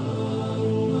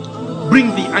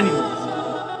 bring the animals.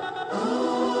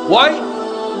 Why?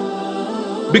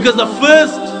 Because the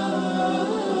first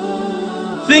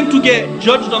thing to get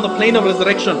judged on the plane of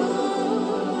resurrection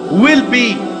will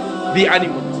be the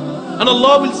animals. And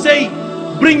Allah will say,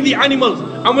 bring the animals.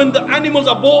 And when the animals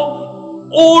are brought,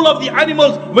 all of the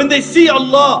animals, when they see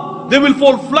Allah, they will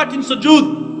fall flat in sujood.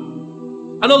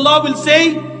 And Allah will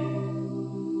say,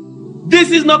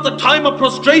 this is not the time of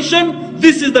prostration,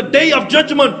 this is the day of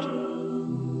judgment.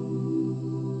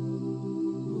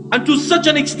 And to such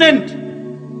an extent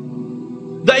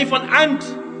that if an ant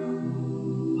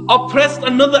oppressed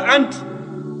another ant,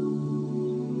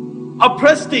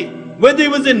 oppressed it, whether he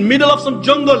was in middle of some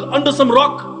jungle, under some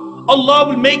rock, Allah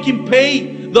will make him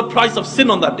pay the price of sin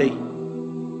on that day.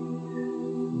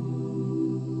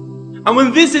 And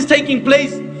when this is taking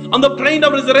place on the plane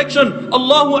of resurrection,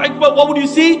 Allahu Akbar, what would you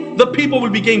see? The people will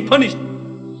be getting punished.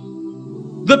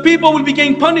 The people will be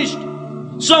getting punished.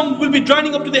 Some will be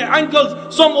drowning up to their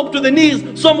ankles, some up to their knees,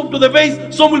 some up to their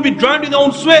waist, some will be drowned in their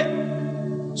own sweat.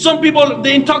 Some people,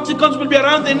 the intoxicants will be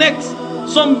around their necks,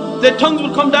 some, their tongues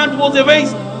will come down towards their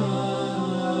waist.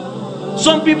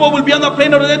 Some people will be on the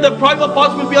plane of resurrection, their private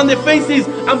parts will be on their faces,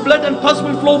 and blood and pus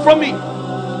will flow from it.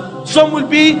 Some will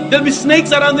be, there'll be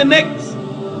snakes around their necks.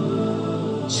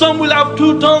 Some will have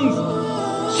two tongues.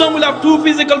 Some will have two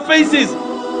physical faces.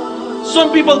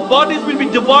 Some people's bodies will be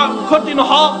cut in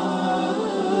half.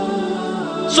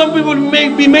 Some people may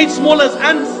be made small as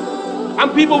ants,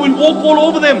 and people will walk all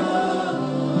over them.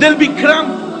 They'll be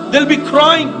cramped, they'll be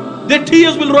crying, their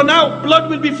tears will run out, blood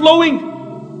will be flowing.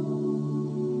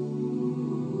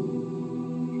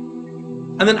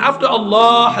 And then after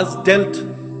Allah has dealt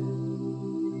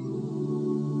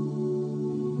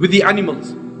with the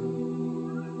animals,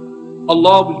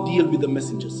 Allah will deal with the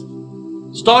messengers,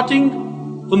 starting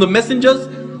from the messengers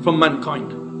from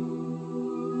mankind.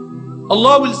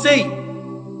 Allah will say,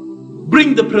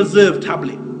 bring the preserved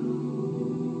tablet,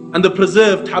 and the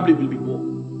preserved tablet will be brought.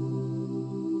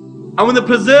 And when the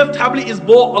preserved tablet is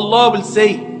brought, Allah will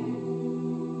say,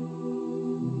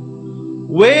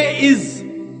 where is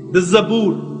the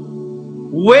Zabur?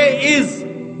 Where is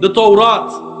the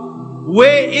Tawrat?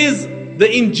 Where is the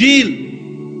Injil?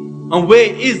 And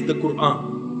where is the Quran?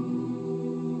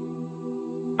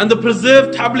 And the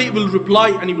preserved tablet will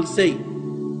reply, and he will say,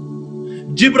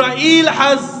 Jibreel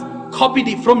has copied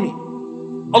it from me.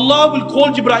 Allah will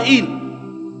call Jibreel,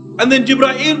 and then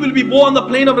Jibreel will be born on the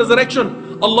plane of resurrection.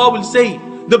 Allah will say,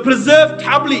 the preserved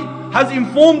tablet has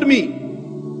informed me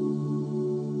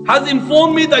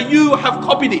that you have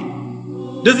copied it.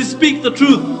 Does it speak the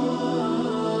truth?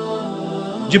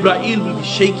 Jibreel will be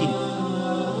shaking,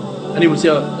 and he will say,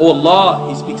 oh Allah,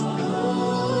 he speaks the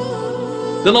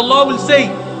truth. Then Allah will say,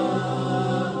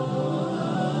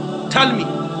 tell me,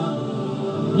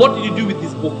 what did you do with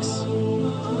these books?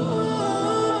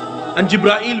 And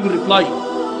Jibreel will reply,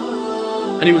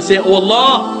 and he will say, oh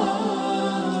Allah,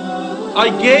 I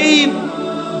gave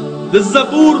the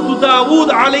Zabur to Dawood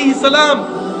alayhi salam.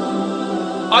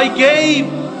 I gave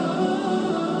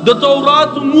the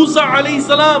Torah to Musa alayhi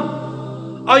salam.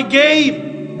 I gave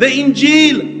the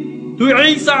Injil to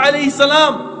Isa alayhi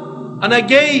salam. And I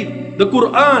gave the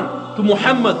Quran to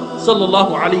Muhammad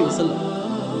sallallahu alayhi wasallam.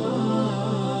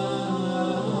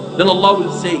 Then Allah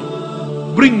will say,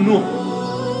 bring Nuh.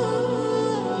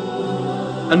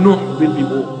 And Nuh will be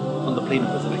born on the plane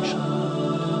of resurrection.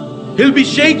 He'll be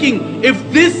shaking. If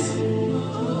this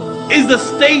is the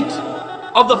state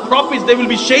of the prophets, they will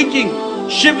be shaking,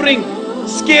 shivering,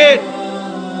 scared.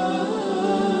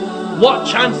 What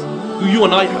chance do you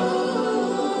and I have?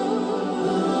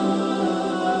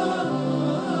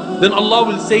 Then Allah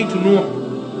will say to Nuh,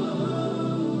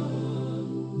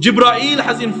 Jibreel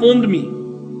has informed me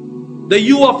that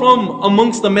you are from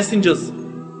amongst the messengers.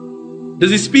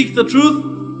 Does he speak the truth?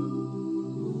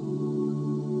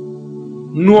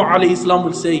 Nuh alayhi salam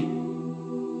will say,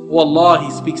 oh Allah,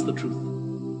 he speaks the truth.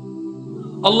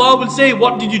 Allah will say,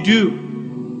 what did you do?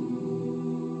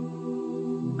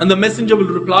 And the messenger will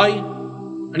reply,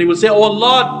 and he will say, oh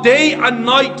Allah, day and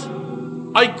night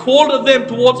I called them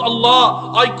towards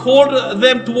Allah, I called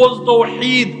them towards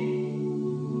Tawheed,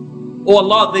 Oh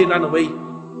Allah, they ran away.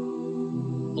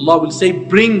 Allah will say,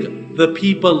 bring the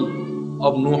people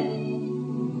of Nuh.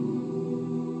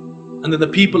 And then the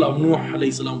people of Nuh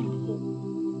alayhi salam will go.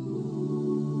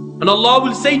 And Allah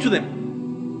will say to them,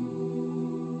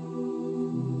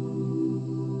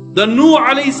 the Nuh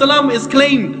alayhi salam is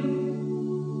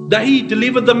claimed that he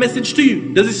delivered the message to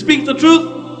you. Does he speak the truth?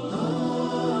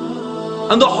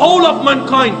 And the whole of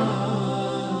mankind,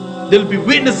 they'll be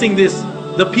witnessing this.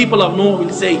 The people of Nuh will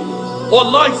say, oh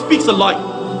Allah, he speaks a lie.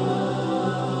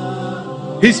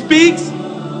 He speaks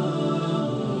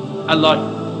a lie.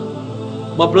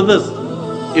 My brothers,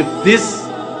 if this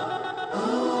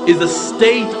is the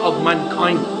state of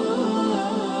mankind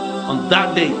on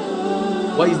that day,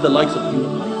 what is the likes of you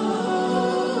and I?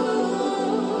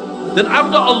 Then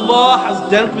after Allah has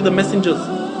dealt with the messengers,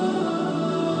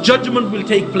 judgment will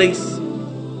take place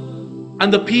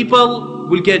and the people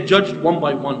will get judged one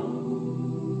by one.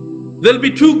 There will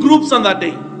be two groups on that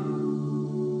day.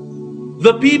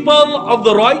 The people of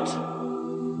the right,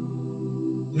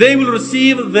 they will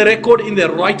receive the record in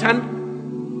their right hand,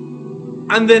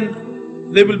 and then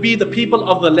there will be the people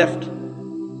of the left,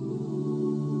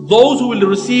 those who will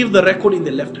receive the record in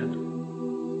the left hand.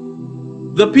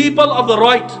 The people of the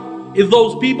right is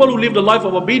those people who lived a life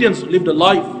of obedience, who lived a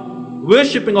life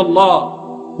worshipping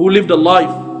Allah, who lived a life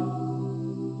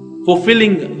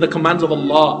fulfilling the commands of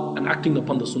Allah and acting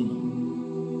upon the Sunnah.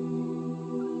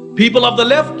 People of the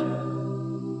left,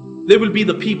 they will be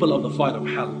the people of the fire of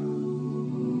hell.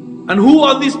 And who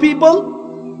are these people?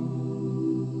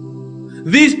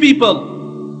 These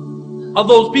people are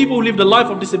those people who lived a life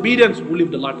of disobedience, who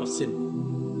lived a life of sin.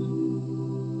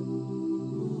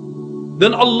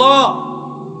 Then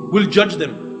Allah will judge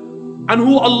them. And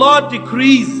who Allah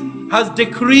has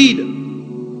decreed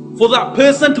for that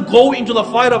person to go into the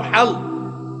fire of hell,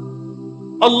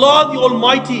 Allah the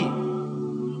Almighty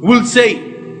will say,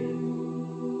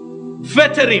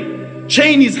 fetter him,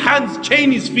 chain his hands,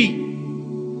 chain his feet.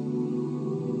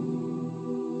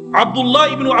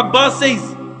 Abdullah ibn Abbas says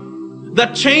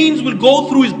that chains will go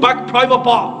through his back private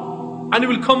part and it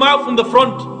will come out from the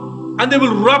front, and they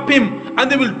will wrap him and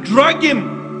they will drag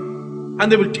him and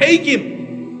they will take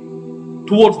him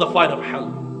towards the fire of hell.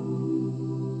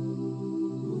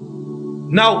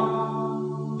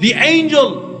 Now, the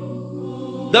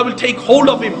angel that will take hold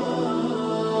of him,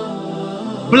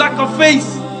 black of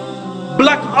face,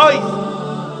 black eyes,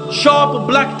 sharp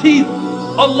black teeth,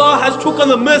 Allah has taken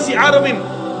the mercy out of him.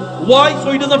 Why?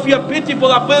 So he doesn't feel pity for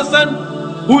that person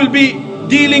who will be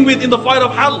dealing with in the fire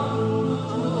of hell.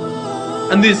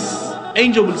 And this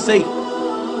angel will say,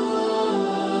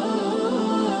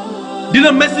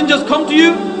 didn't messengers come to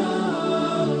you?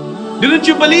 Didn't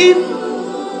you believe?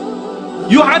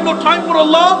 You had no time for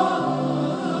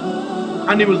Allah?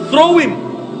 And he will throw him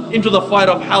into the fire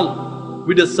of hell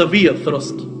with a severe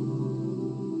thrust.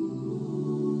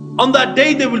 On that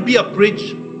day there will be a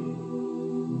bridge,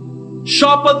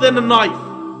 sharper than a knife,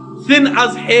 thin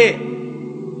as hair,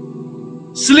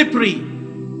 slippery.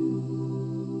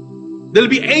 There will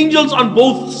be angels on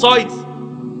both sides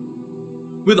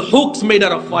with hooks made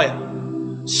out of fire.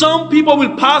 Some people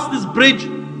will pass this bridge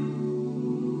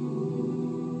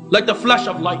like the flash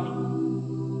of light.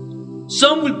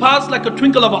 Some will pass like a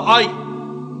twinkle of an eye.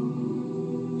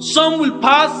 Some will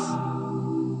pass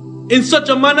in such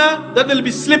a manner that they'll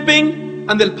be slipping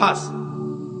and they'll pass.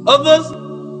 Others,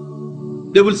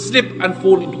 they will slip and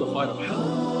fall into the fire of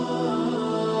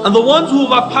hell. And the ones who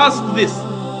have passed this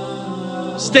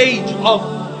stage of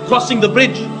crossing the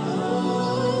bridge,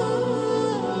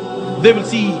 they will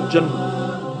see Jannah.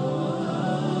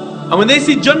 And when they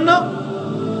see Jannah,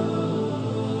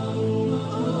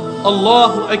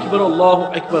 Allahu Akbar,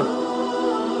 Allahu Akbar.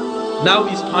 Now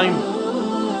is time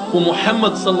for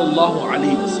Muhammad sallallahu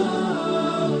alayhi wa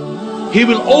sallam. He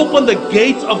will open the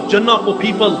gates of Jannah for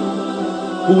people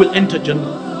who will enter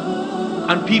Jannah.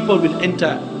 And people will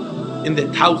enter in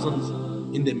their thousands,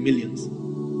 in their millions.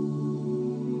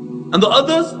 And the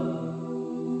others,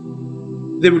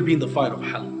 they will be in the fire of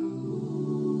hell.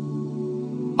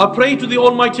 I pray to the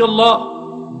Almighty Allah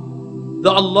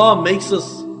that Allah makes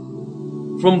us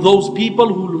from those people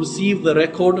who will receive the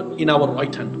record in our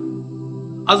right hand.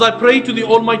 As I pray to the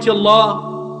Almighty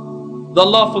Allah that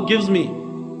Allah forgives me.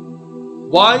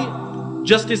 Why?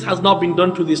 Justice has not been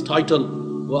done to this title.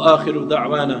 وَآخِرُ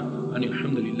دَعْوَانَا أَنِ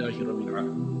الْحَمْدُ لِلَّهِ رَبِّ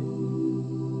الْعَالَمِينَ.